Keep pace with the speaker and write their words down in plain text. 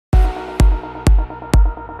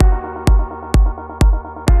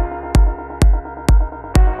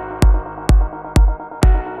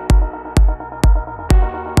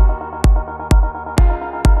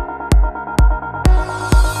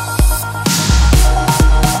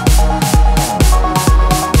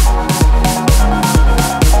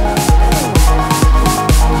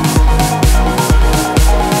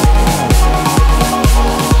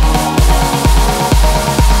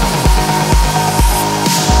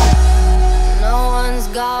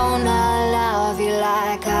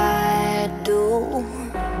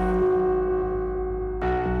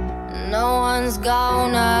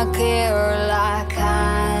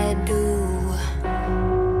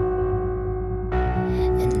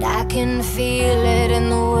I can feel it in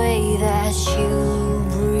the way that you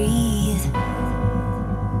breathe.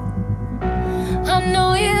 I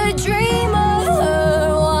know you dream of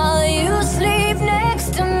her while you sleep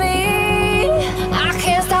next to me. I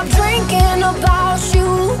can't stop drinking about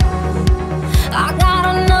you. I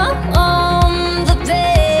gotta numb the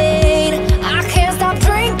pain. I can't stop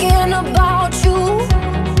drinking about you.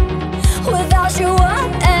 Without you I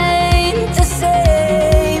ain't the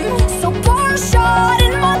same. So pour a shot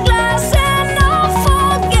in my glass and I'll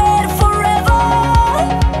forget forever.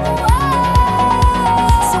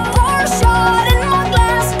 So pour a shot in my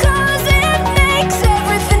glass, 'cause it makes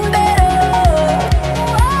everything better.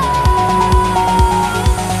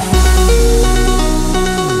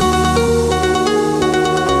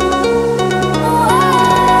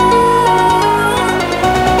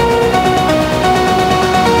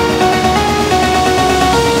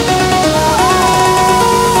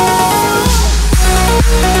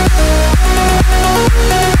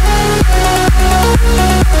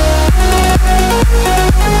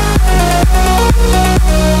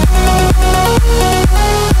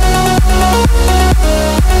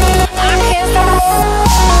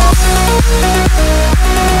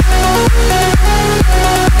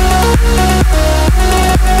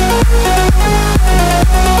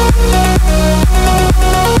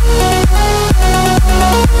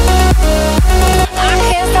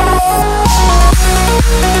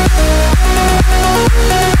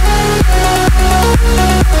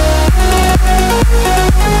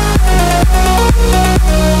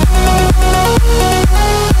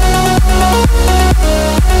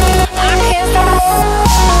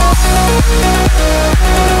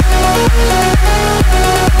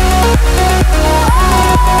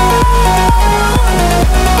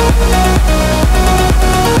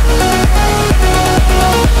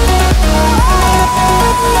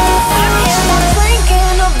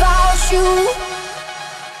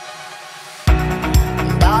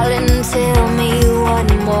 Tell me what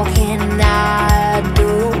more can I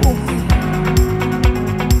do?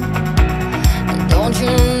 Don't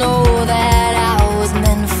you know that I was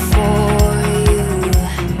meant for you?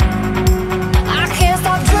 I can't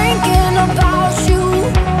stop drinking about you.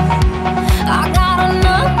 I gotta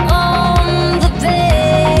numb the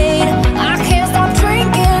pain. I can't stop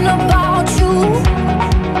drinking about you.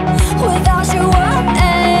 Without you I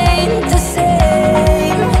ain't the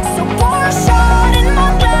same. So pour a shot in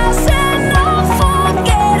my glass and I'll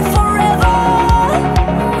forget forever.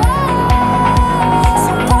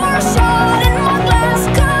 So pour a shot in my glass,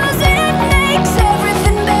 'cause it makes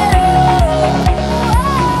everything better.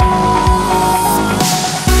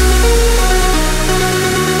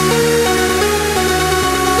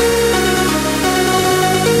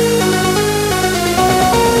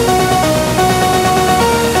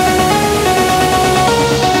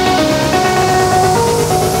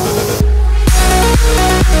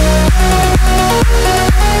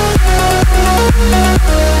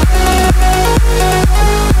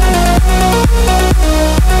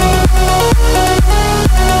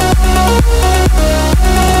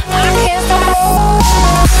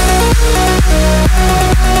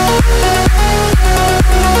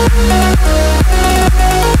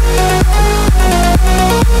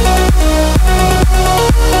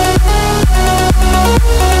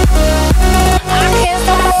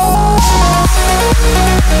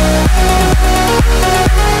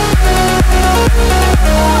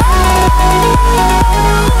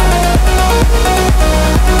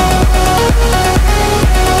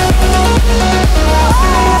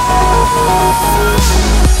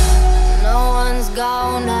 No one's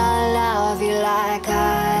gonna love you like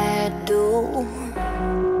I do.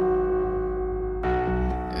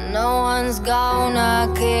 No one's gonna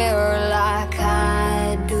care like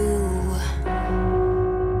I do.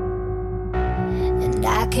 And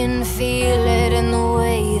I can feel it in the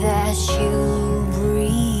way that you